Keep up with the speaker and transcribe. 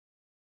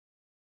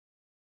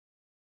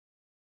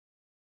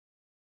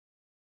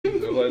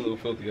little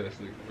filthy ass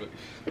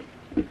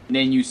nigga.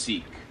 Then you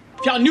seek.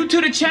 If y'all new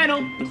to the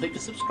channel, click the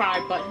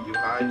subscribe button. You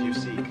hide, you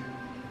seek.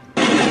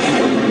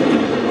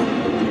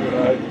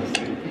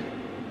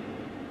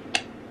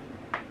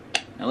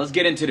 Now let's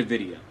get into the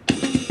video.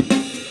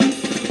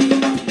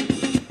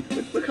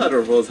 Look how the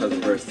rolls has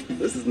reversed.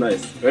 This is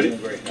nice. Ready?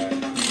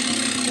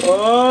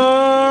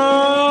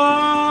 Oh!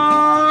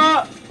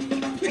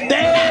 Davis!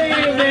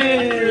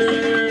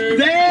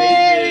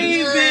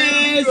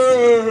 Davis!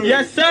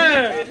 Yes,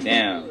 sir!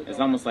 Damn, it's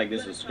almost like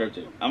this was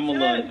scripted. I'm a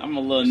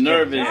little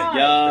nervous,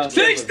 y'all.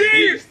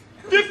 60!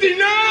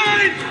 59!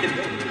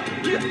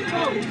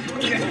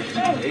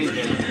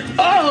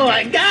 Oh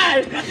my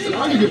God!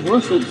 How you get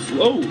run so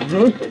slow,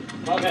 bro?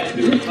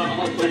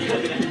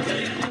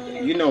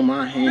 You know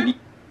my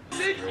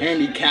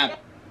handicap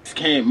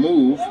can't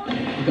move.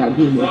 Got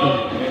good, man.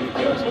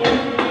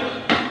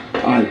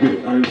 Alright,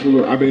 good. Alright, so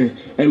look,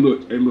 hey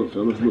look,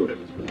 fellas, look.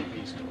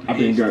 I've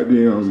been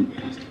goddamn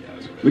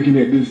looking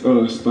at this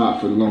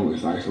spot for the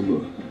longest. Alright, so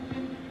look.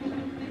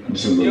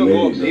 Just a little You don't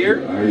go up ledge, there?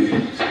 alright?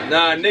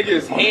 Nah,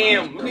 niggas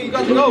ham. Where you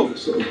got to go?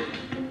 So,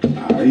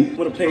 alright.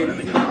 Wanna play? I'm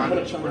gonna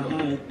try to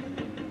hide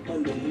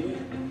under here.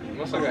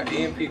 Must like an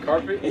AMP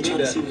carpet? They trying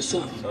to see what's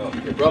up. Your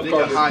rough They can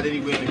carpet. hide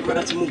anywhere in the I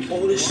got to move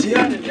all this shit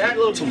That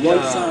little to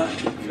one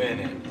side.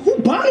 Man, Who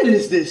buying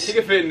is he this?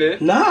 can fit in there.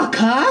 Nah,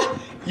 Kai.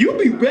 You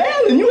be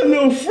bailing. You a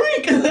little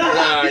freak.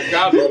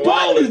 God be Who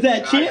buying is wildin'.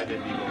 that, champ?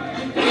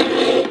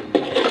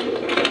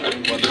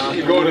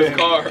 He go to his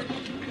car.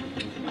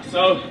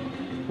 So,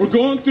 we're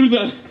going through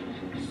the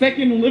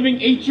second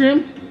living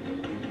atrium.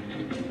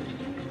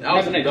 That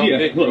was I a have dumb an idea.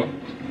 dick, bro. Look,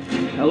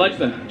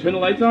 Alexa, turn the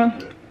lights on.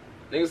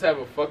 Niggas have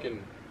a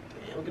fucking.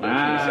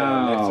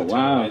 Wow,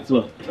 wow.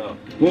 Look,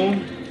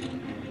 boom.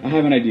 I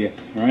have an idea,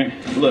 alright?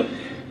 Look,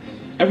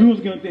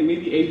 everyone's gonna think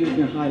maybe Agent's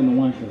gonna hide in the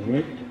wine cellar,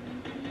 right?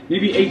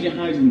 Maybe Agent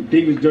hides in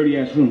David's dirty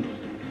ass room.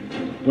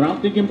 What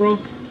I'm thinking, bro,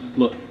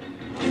 look.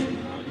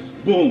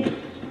 Boom.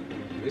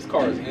 This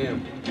car is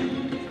ham.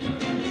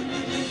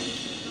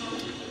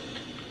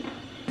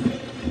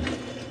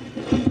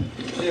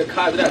 Nigga,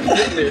 Kai, that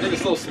fit in there.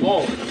 Nigga's so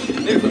small.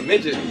 Nigga's a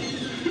midget.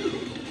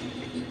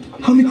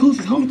 How many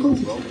closes? How many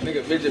closes?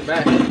 Nigga, midget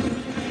Mac.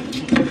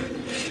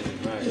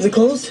 Is it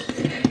closed?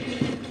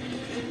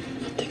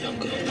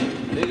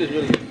 Nigga's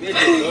really a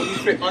midget, bro. You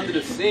fit under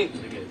the sink.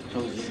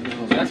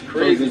 That's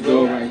crazy,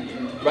 bro.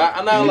 But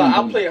I'm not gonna lie,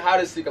 I played hide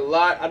and seek a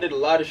lot. I did a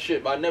lot of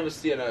shit, but I never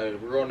seen a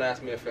real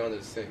ass man fit under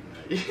the sink.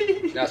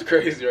 That's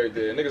crazy right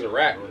there. Nigga's a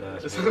rat.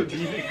 Nigga's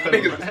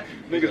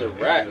a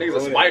rat.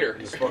 Nigga's a spider.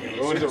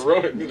 Nigga's a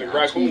rodent. Nigga's a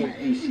raccoon.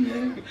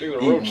 Nigga's a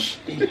roach.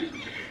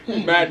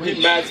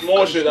 Mad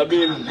small shit. I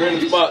be in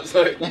random spots.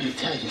 Like, Let me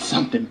tell you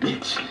something,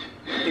 bitch.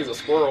 he's a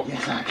squirrel.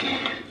 Yes, I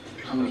can.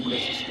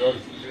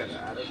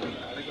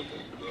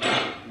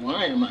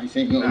 Why am I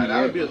saying Nah,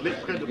 that would be a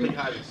lit crib to play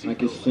hide and seek.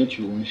 like it's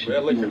sensual and shit?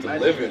 Bad liquor to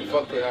live in.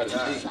 Fuck play hide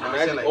and seek.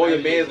 Imagine all your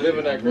mans live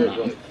in that crib,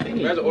 bro.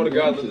 Imagine all the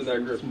guys live in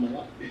that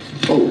crib.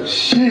 Oh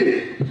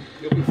shit!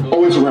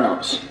 Oh, it's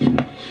Rouse.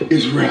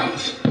 It's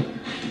Rouse.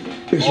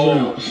 It's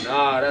Rouse.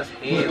 Nah, that's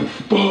him.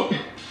 Fuck! I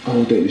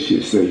don't think this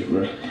shit's safe,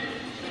 bro.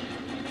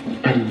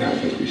 I do not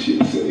think this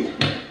shit's safe.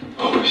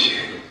 Oh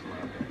shit!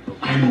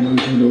 I didn't know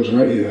this window's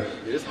right here.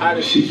 This hide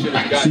and seek shit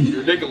has got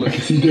ridiculous. I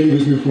can see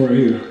Davis before right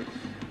here.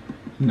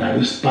 Nah,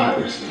 this spot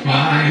is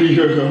fire. Man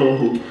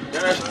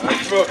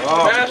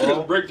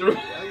should break through.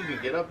 How you can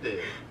get up there?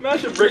 Man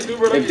should break through,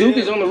 bro. If Duke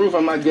is on the roof,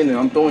 I'm not getting it.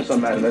 I'm throwing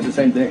something at him. That's the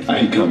same thing. I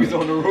ain't coming. He's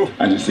on the roof.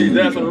 I just see He's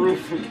ass on the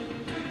roof.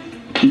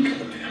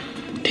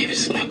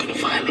 Davis is not gonna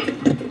find me.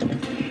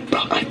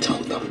 Bro, I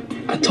told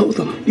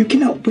them, you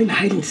cannot win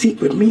hide and seek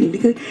with me,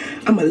 nigga.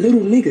 I'm a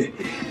little nigga.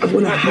 I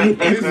wanna hide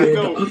everywhere.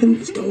 The oven,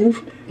 the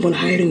stove. I wanna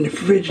hide in the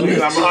fridge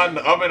next. I'm hiding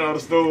the oven or the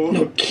stove.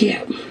 No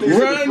cap.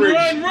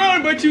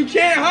 Run, but you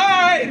can't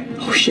hide.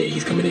 Oh shit,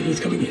 he's coming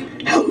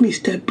in. Help me,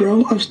 step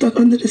bro. I'm stuck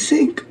under the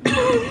sink.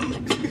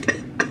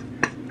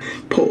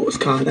 Pause,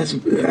 Kai. That's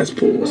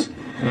pause.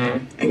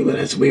 Anyway,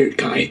 that's weird,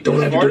 Kai.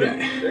 Don't ever do that.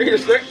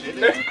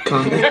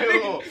 Kai.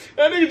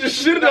 That nigga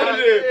just shitted out of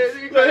there.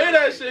 I hear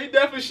that shit. He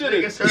definitely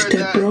shitted.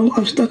 Step bro.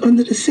 I'm stuck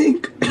under the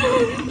sink.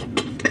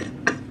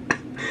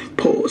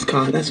 Pause,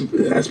 Kai. That's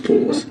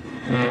pause.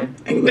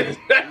 Anyway,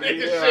 That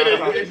nigga shitted.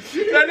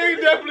 That nigga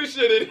definitely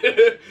shitted.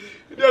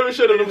 He definitely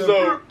shitted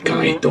himself.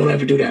 Kai, don't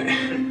ever do that.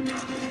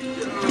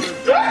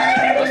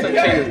 That's some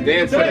chick is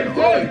dancing.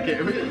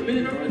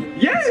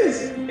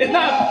 Yes! It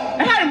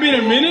hadn't been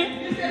a minute.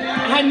 It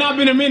had not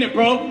been a minute,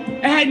 bro.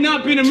 It had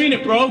not been a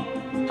minute, bro. I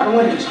don't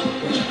want this.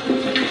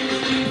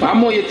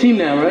 I'm on your team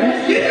now,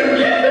 right? Get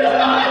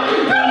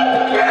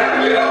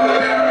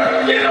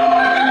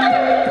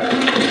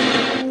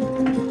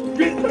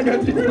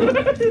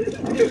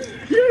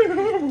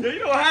you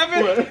know what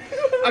happened?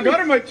 I got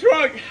in my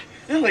truck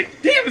and I'm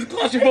like, damn, it's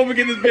claustrophobic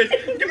in this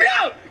bitch. Get me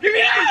out! Get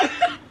me out!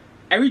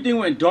 Everything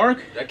went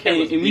dark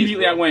and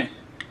immediately I went,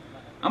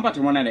 I'm about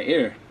to run out of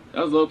air.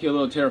 That was low-key a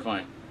little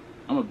terrifying.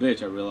 I'm a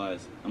bitch, I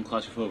realized. I'm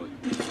claustrophobic.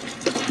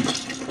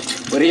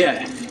 Where he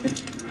at?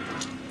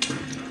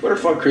 Where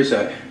the fuck Chris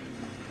at?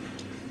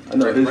 I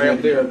know his right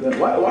up there.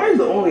 Why is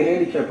the only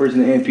handicapped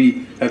person in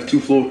MP have 2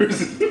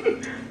 floors?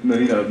 No,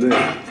 he's not up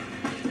there.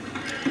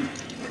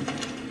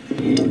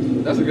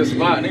 That's a good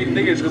spot. They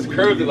get just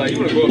curved it like you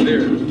want to go up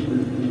there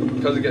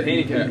because it got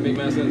handicapped. Make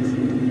my sense.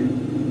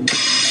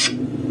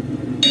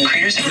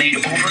 Creators have made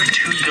over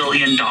 $2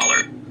 billion. What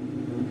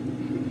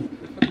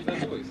the fuck is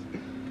that noise?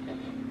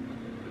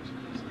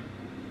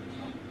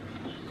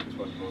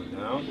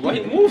 Why he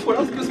move for?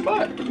 That was a good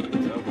spot.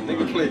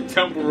 Nigga played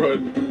Temple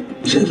Run.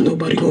 Since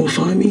nobody gonna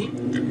find me,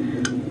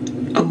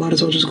 I might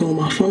as well just go on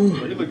my phone.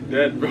 Bro, you look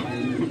dead, bro.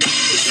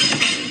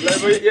 Like,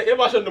 bro, you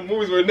watching the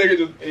movies where the nigga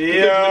just the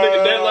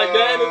nigga dead like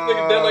that, this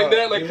nigga dead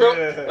like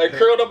that, like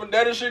curled up and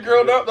dead and shit,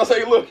 curled up. That's how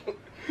you look.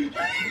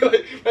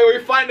 like when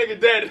you find nigga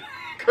dead,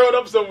 curled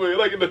up somewhere,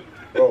 like in the.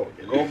 Bro,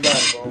 go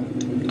back, bro.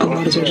 I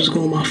might as well just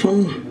go on my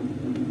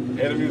phone.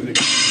 Hear the music.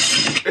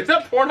 Is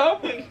that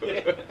Pornhub?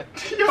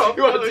 Yo,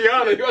 you watch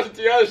Tiana? You watch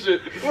Tiana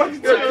shit? You watch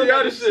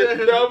Tiana shit?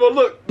 No, but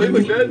look, they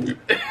look dead.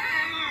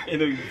 He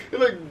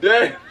look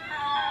dead.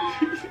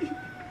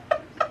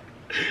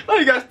 Like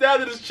he got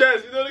stabbed in his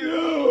chest, you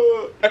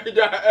know?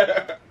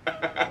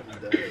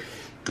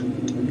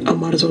 I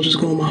might as well just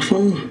go on my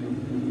phone.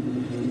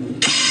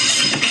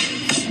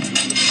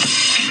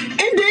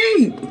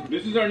 Indeed!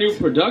 This is our new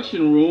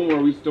production room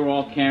where we store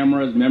all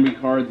cameras, memory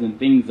cards, and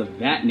things of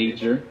that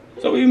nature.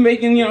 So we've been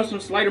making, you know, some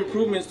slight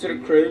improvements to the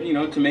crib, you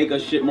know, to make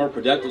us shit more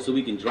productive so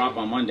we can drop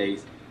on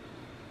Mondays.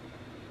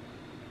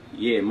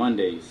 Yeah,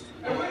 Mondays.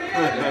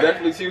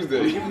 Definitely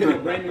Tuesday. You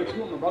can brand new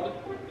tool, my brother.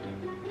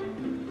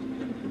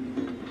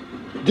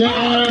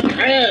 God,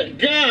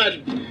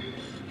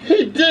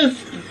 you just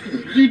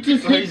hit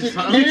the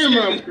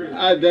camera.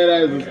 I dead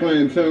ass was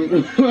playing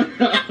something.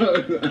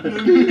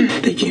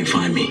 They can't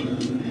find me.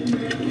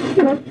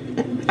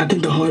 I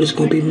think the hardest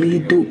gonna be me,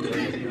 Duke.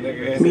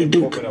 Me,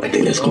 Duke. I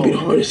think that's gonna be the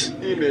hardest.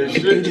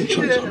 If Agent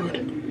tries hard,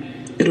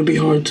 it'll be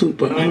hard too,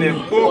 but I don't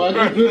know.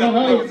 Welcome to the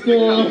high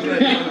school.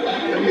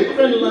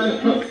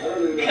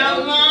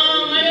 Come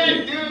on,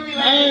 man, do me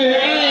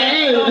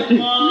like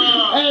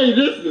Hey,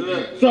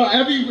 listen. So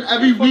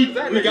every week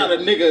we got a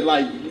nigga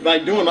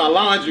like doing our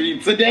laundry.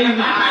 Today we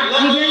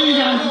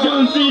got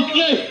John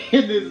CK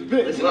in this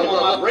bitch. I'm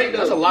on my break though.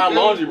 That's a lot of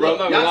laundry, bro.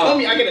 Y'all told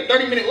me I get a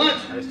 30-minute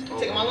lunch.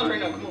 Taking my lunch right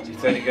now. Come on. He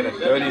said he got a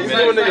 30 He's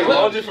minute doing niggas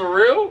laundry for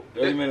real?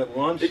 30-minute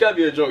lunch. It gotta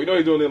be a joke. You know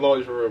he's doing their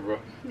laundry for real, bro.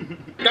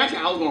 Gotcha.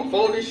 I was gonna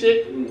fold this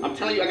shit. I'm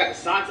telling you, I got the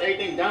socks,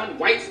 everything done,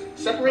 whites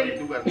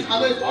separated,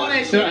 colors, all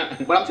that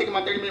shit. But I'm taking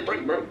my 30-minute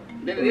break, bro.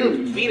 Then they'll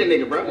feed a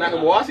nigga, bro.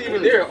 Nah, why is he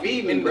even there?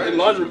 Feed me, in bro.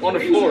 laundry on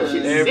the floor.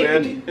 Shit's Air sick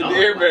bed. to me. In the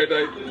airbed,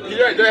 like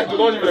you right there have to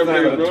laundry for them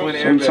niggas, bro.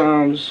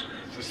 Sometimes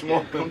It's a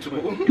small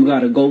comfortable. you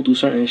gotta go through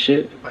certain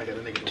shit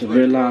to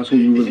realize who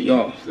you really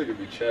are. This nigga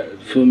be chatting,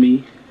 bro. Feel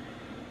me?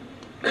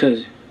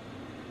 Cause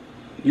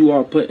you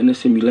are put in a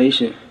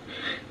simulation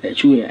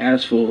that you ain't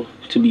asked for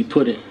to be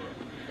put in.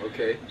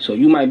 Okay. So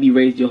you might be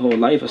raised your whole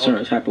life a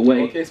certain type of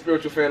way, Okay,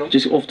 spiritual phantom.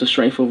 just off the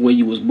strength of where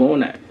you was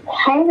born at.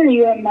 How are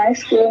you at my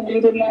school and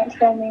you did not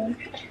tell me?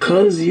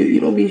 Cause you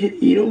don't be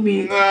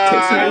texting.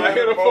 I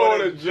hit a phone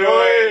to join.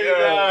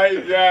 Nah,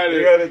 he got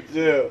it. gotta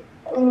chill.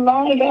 Oh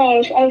my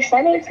gosh, I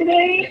started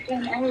today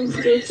and I was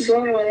just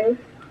blown away.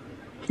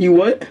 You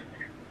what?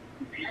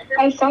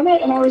 I saw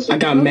that and I was just I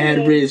got blown mad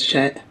away. riz,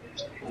 chat.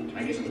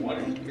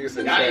 Nigga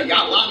said Y'all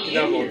chat. locked me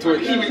Never in on here. Twitch.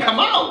 I didn't even come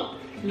out.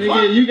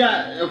 Nigga, you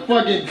got a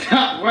fucking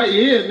top right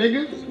here,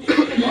 nigga.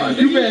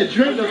 You better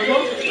drink the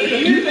fuck.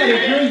 You better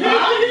drink the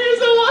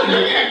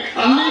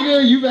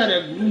nigga, you better,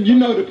 you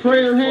know the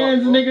prayer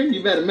hands, nigga.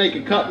 You better make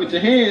a cup with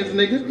your hands,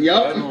 nigga.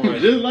 Yup,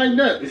 just like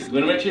that.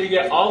 Gonna make sure you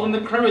get all in the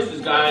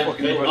crevices, guys. All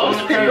in the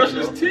Nigga crevices. brushing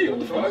his teeth. What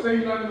the fuck?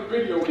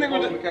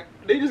 Nigga,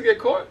 they just get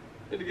caught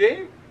in the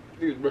game?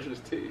 Nigga brushing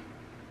his teeth.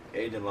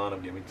 Agent Lana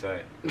get me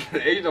tight.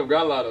 Agent of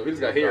got a lot of. He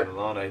just got hair.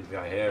 Lana, he's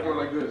got hair.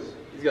 Bro.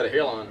 He's got a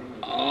hairline.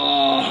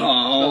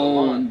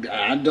 Oh,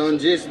 I done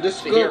just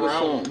discovered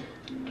something.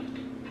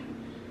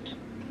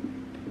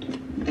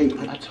 Hey,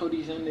 I told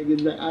these young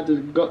niggas that I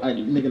just go,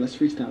 nigga, let's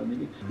freestyle,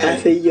 nigga. I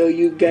say, yo,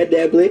 you got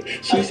that blick.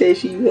 She say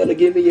she wanna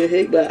give me a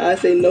hick, but I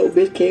say no,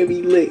 bitch, can't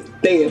be licked.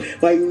 Damn,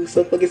 why you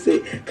so fucking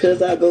sick?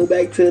 Cause I go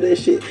back to the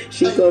shit.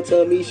 She gon'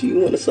 tell me she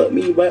wanna suck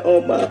me right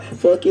on my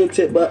fucking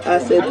tip, but I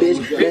said,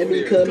 bitch, let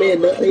me come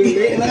in, nothing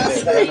lit. And I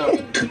say,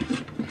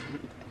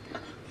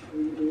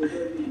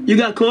 you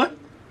got caught?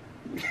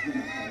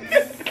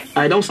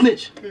 Alright, don't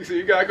snitch. Nigga said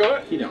you got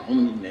caught? He the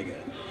only nigga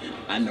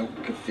I know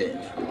who can fit.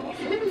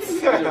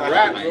 He's a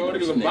rat, bro.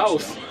 Nigga's a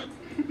mouse.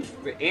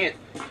 The ant.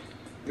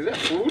 Is that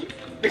food?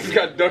 Niggas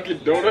got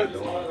Dunkin' Donuts.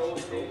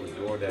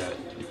 DoorDash.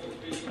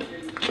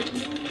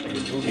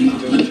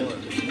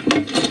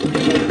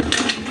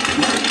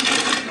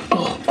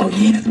 Oh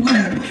yeah, that's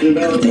mine.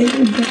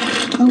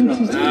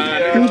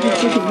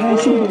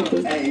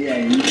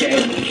 Hey, you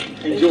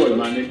can't enjoy it,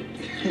 my nigga.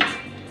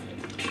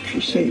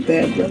 Appreciate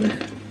that, brother.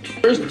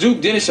 Where's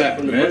Duke Dennis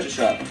at, man?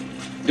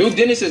 Duke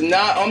Dennis is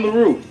not on the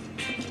roof.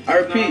 I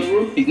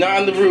repeat, he's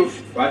not on the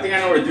roof. Well, I think I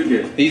know where Duke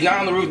is. He's not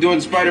on the roof doing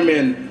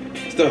Spider-Man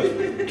stuff.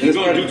 He's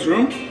going to Duke's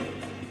room?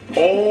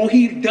 Oh,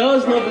 he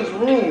does love his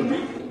room.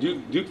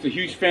 Duke's a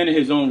huge fan of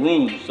his own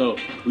room, so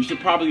we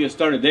should probably have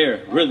started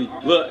there. Really.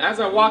 Look,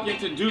 as I walk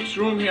into Duke's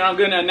room here, I'm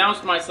gonna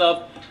announce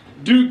myself,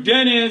 Duke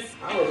Dennis.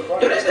 Yo,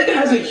 this nigga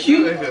has a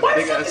huge. Why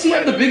the fuck does he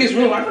have the biggest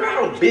room? I forgot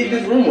how big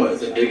this room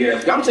was.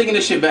 I'm taking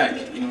this shit back.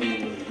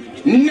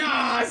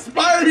 Nah,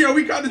 Spider-Man.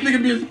 We caught this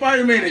nigga being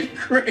Spider-Man. It's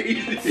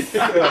crazy.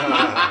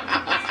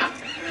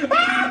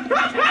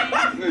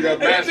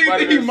 That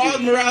nigga think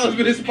Miles Morales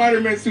with his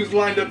Spider-Man suits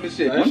lined up and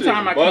shit. One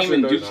time I came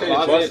in Duke's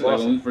closet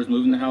when we first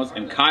moved in the house,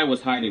 and Kai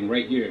was hiding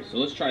right here. So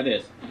let's try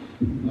this.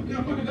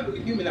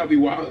 Human, that'd be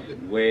wild.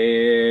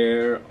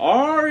 Where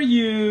are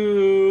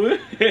you?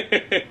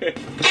 Hey,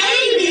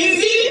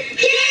 Lizzie!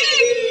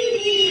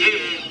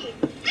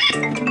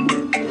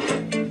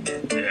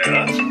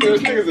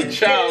 This nigga's a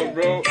child,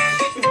 bro.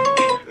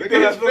 Look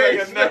at his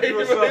face. He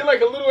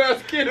like a little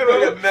ass kid, bro.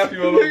 Like a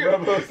nephew or a little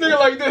brother. Nigga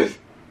like this.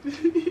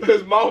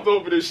 His mouth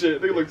open and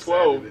shit. Nigga look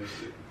 12.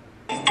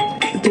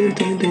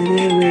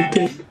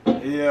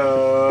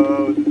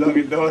 Yo,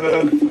 Dunkin'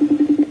 Donuts.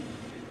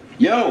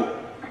 Yo.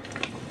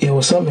 Yo,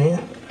 what's up, man?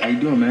 How you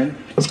doing, man?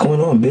 What's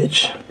going on,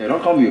 bitch? Hey,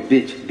 don't call me a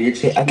bitch,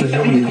 bitch. Hey, I can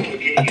hear you.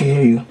 I can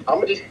hear you.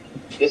 I'ma just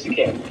you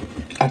can.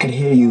 I can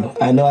hear you.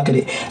 I know I can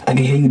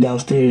hear you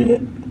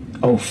downstairs.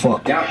 Oh,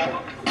 fuck.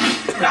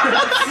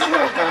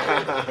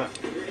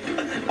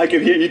 I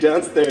can hear you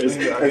downstairs.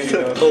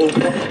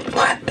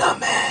 What,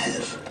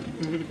 dumbass?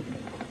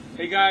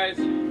 Hey guys,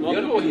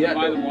 welcome to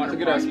By the Water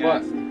Look at that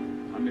spot.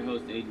 podcast. I'm your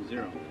host, Agent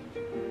Zero.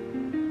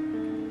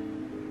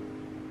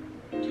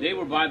 Today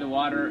we're by the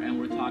water and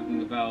we're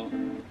talking about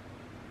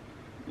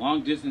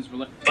long distance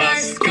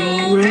relationships.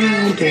 Go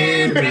round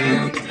and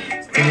round,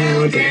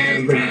 round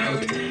and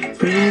round,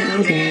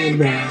 round and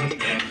round.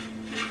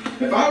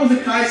 If I was a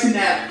Kai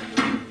Snap,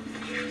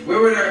 where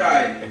would I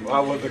hide? If I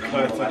was the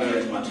class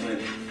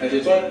At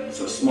this one?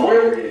 So small.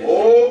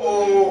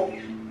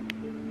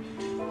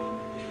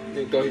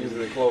 Nigga thought he was in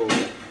the clothes.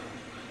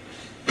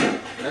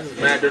 That's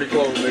just mad dirty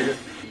clothes, nigga.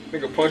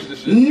 Nigga punched this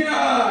shit.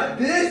 Nah,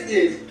 this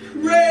is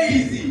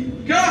crazy.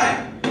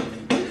 God!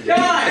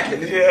 Yeah.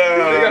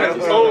 Nigga had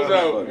his toes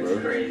out.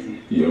 It's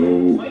crazy.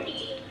 Yo,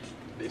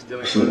 They still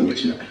what's up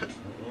with you?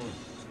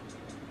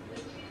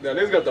 Now,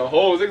 niggas got the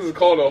hoes. Niggas is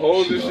calling the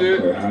hoes and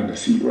shit. I'm hide the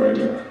seat right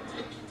now.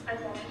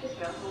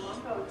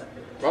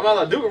 Bro, I'm not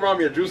like Duke around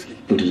me a Drewski.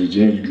 Go to the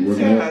gym, you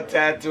working out?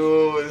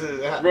 Tattoos.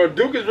 Bro,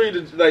 Duke is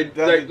really like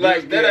that ass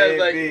like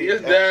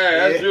it's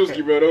dad. That's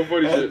Drewski, bro. Don't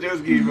funny shit.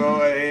 That's Drewski,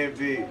 bro. At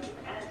A&B.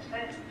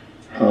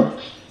 Huh?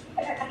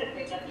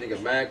 Nigga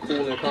mad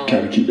cool and calm.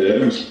 Gotta keep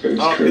that ass. That's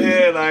Up crazy.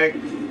 there, like,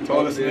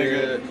 tallest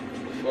nigga.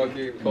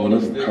 Fucking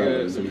coldest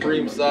nigga.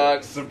 Supreme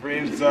socks.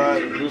 Supreme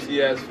side. Drewski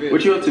ass fit.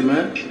 What you up to,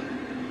 man?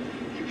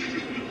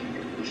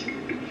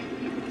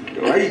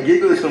 Why you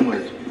giggling so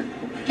much?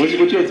 What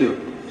you up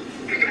to?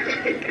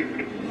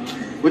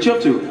 What you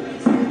up to?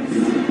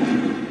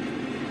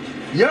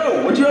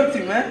 Yo, what you up to,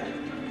 man?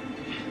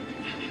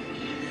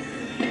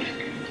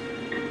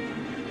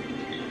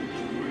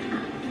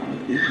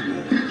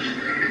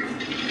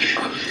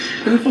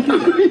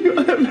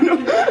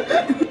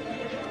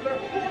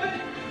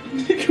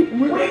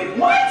 Wait,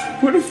 what?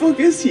 Where the fuck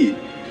is he?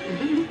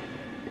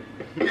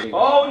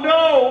 Oh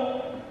no!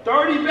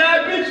 30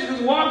 bad bitches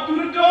just walked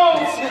through the door.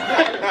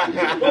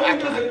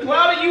 There's a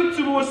cloud of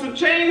YouTubers with some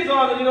chains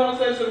on it, you know what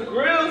I'm saying? Some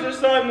grills or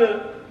something to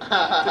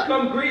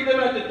come greet them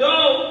at the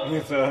door.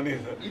 You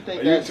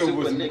think that's YouTube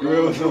with super some nigga?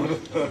 grills on the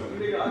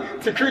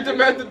To greet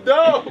them at the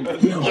door.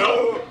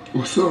 Yo,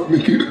 what's up,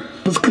 nigga?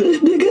 What's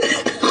good, nigga?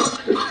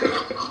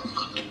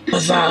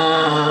 What's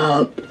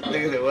up?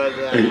 Nigga said, what's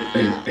up?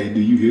 Hey, do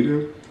you hear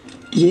them?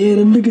 Yeah,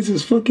 them niggas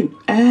is fucking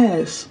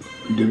ass.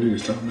 Them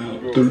niggas talking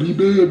about 30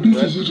 bad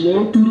bitches just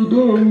walked through the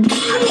door.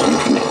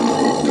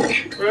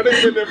 Bro, they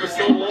been there for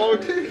so long.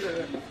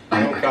 I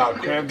don't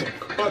got cramped.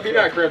 Fuck, he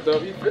not cramped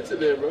up. He fits in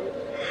there, bro.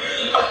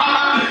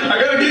 I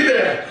gotta get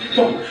there.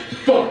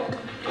 Fuck.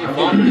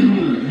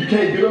 You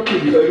can't get up there,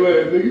 you ugly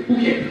ass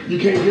nigga. You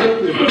can't get up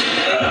there.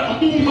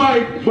 Oh my.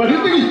 But this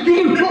nigga, you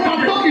just broke my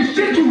fucking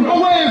shit, you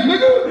hoe ass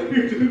nigga.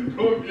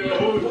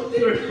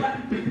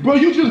 Bro,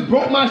 you just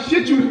broke my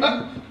shit, you.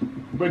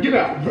 Bro, get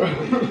out, bro.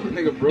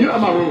 Nigga, bro. Get out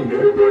my room, bro.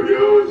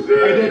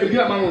 Hey, David,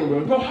 get out my room, bro.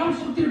 Bro, how the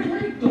fuck did it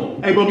break though?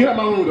 Hey, bro, get out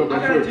my room, though, bro. I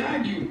gotta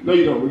tag you. No,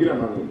 you don't, bro. Get out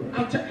my room, bro.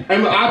 Hey,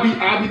 look, I'll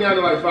be down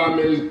in like 5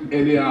 minutes, and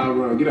then I'll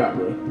run. Get out,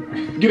 bro.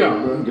 Get out,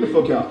 bro. Get the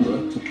fuck out, bro.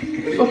 What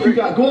the fuck you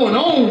got going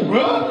on,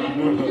 bro?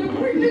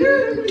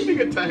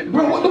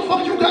 Bro, what the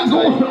fuck you got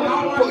going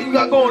on? What you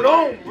got going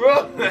on, bro?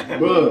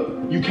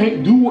 Bro, you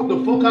can't do what the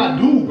fuck I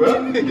do,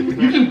 bro.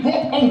 You just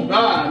broke. Oh,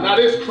 nah,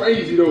 that's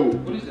crazy, though.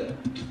 What is that?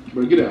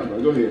 Bro, get out, bro.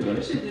 Go ahead, bro.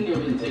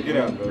 Get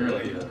out, bro.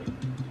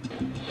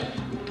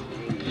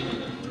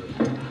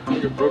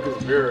 Nigga broke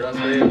his mirror. That's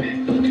bad.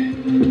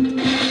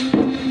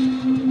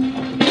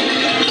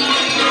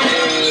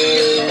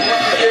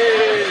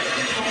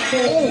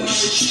 Oh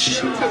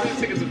shit! These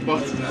niggas are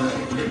busted now.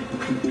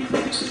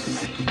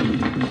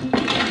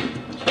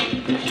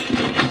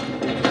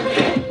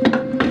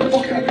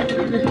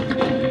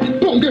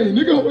 Don't get it,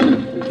 nigga.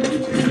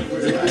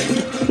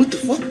 What the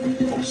fuck?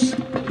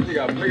 Nigga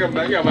got big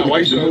got my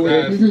white shirt on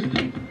his ass.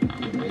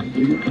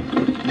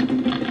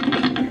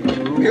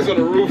 Niggas on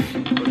the roof.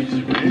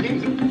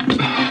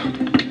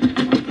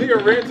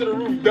 Nigga ran to the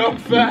roof dumb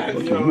fast.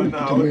 Yo,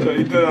 nah, what the,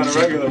 he did it on a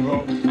regular,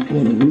 bro.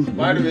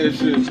 Spider-Man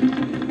shit.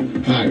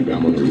 Alright,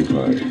 I'm on the roof,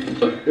 alright.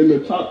 In the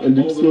top, and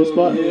did you see a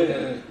spot?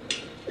 Yeah.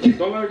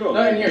 Don't let it go.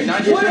 Not in here,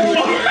 not in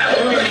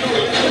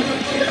here.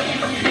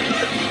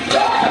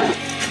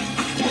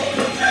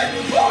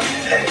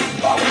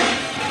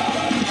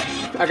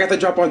 I got that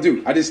drop on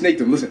dude. I just snaked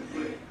him. Listen,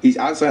 he's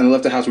outside and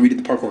left the house where we did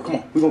the parkour. Come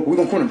on, we're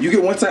gonna corner him. You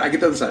get one side, I get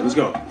the other side. Let's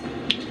go.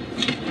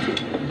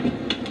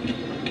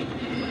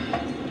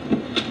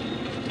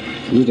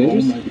 Is it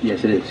dangerous?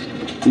 Yes, it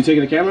is. You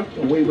taking the camera?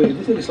 Oh, wait,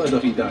 this nigga slides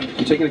off, he's done.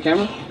 You taking the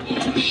camera?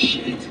 Oh,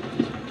 shit.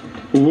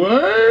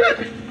 What?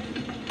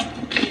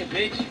 Yeah,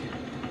 bitch.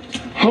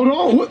 Hold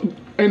on, what?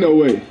 Ain't no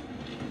way.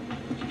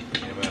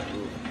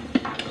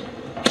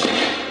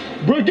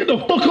 Bro, get the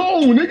fuck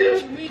on,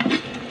 nigga.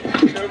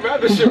 Man,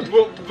 this shit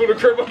blew the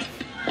crib up.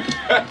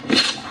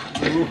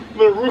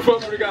 Little roof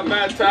up and got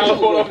mad towels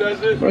falling off that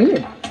shit. Right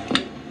here.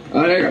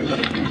 Alright,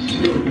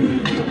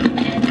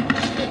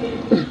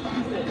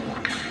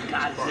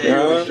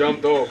 Yeah.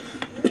 Jumped off.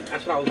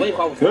 That's what I was waiting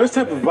for. There's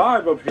type of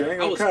vibe up here. I ain't I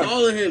gonna was cap.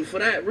 stalling him for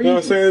that You know what I'm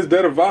reason. saying? It's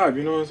better vibe.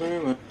 You know what I'm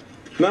saying? Like,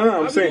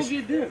 no, I'm saying.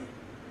 Get them?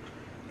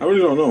 I really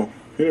don't know.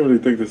 He didn't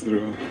really think this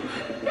through.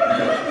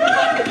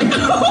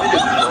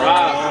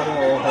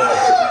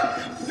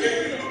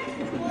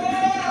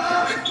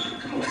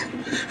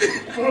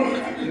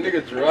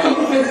 Nigga dropped.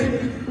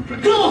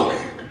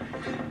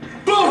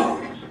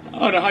 I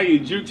don't know how you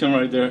juked him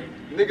right there.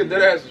 Nigga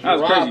dead ass That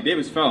was dropped. crazy.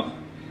 Davis fell.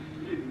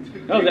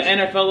 That was the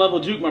NFL level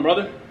juke, my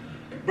brother.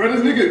 bro,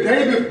 this nigga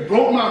Davis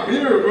broke my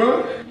mirror,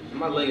 bro.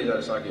 My leg is out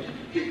of socket.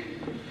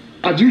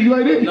 I drew you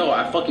like that? No,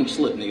 I fucking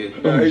slipped, nigga.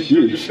 Oh,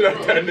 shit. Shit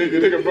out that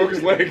nigga. Nigga broke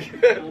his leg.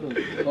 Look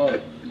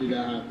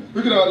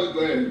at all this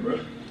glass, bro.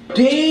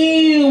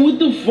 Damn, what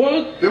the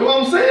fuck? That's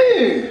what I'm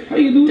saying. How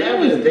you do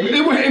that?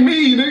 It wasn't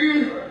me,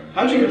 nigga.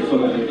 How'd you get the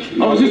fuck out of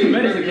here? Oh, it's just a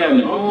medicine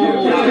cabinet.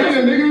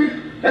 Yeah,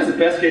 nigga. That's the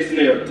best case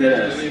scenario.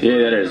 Deadass. Yeah,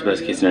 that is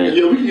best case scenario.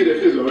 Yeah, we can get that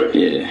physical, right?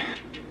 Yeah.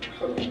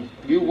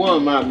 You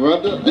won, my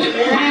brother.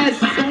 Yes,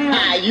 sir.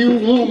 You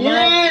won,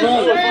 my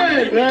brother.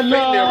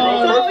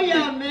 Oh,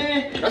 yeah,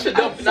 man. That shit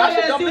dumb. I That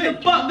shit see dumb. what the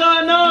fuck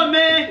going on,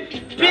 man.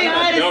 Big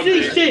hide and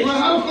seek shit. Bro,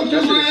 how the fuck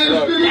your ass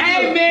fit?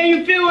 Hey, man,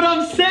 you feel what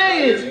I'm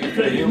saying?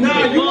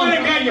 Nah, you went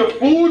and got your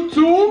food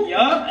too?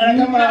 Yup,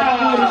 and I got my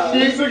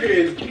food and shit. Look at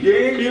this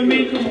game. Feel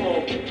me? Come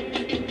on.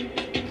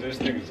 This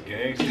nigga's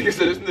gangster. He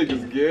said this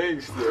nigga's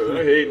gangster. I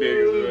hate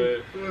niggas, man.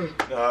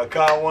 Nah,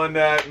 Kyle won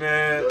that,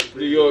 man.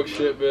 New York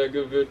shit, man.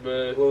 Good vid,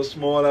 man. Little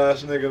small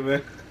ass nigga,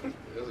 man.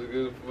 That's a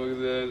good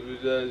fucking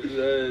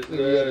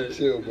ass.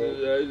 Chill, bro.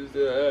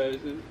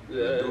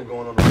 Still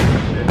going on the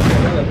shit. I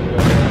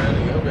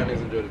hope y'all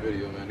niggas enjoyed the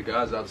video, man. The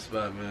guys out the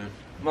spot, man.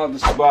 I'm out the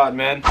spot,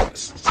 man.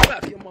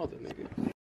 Slap your mother, nigga.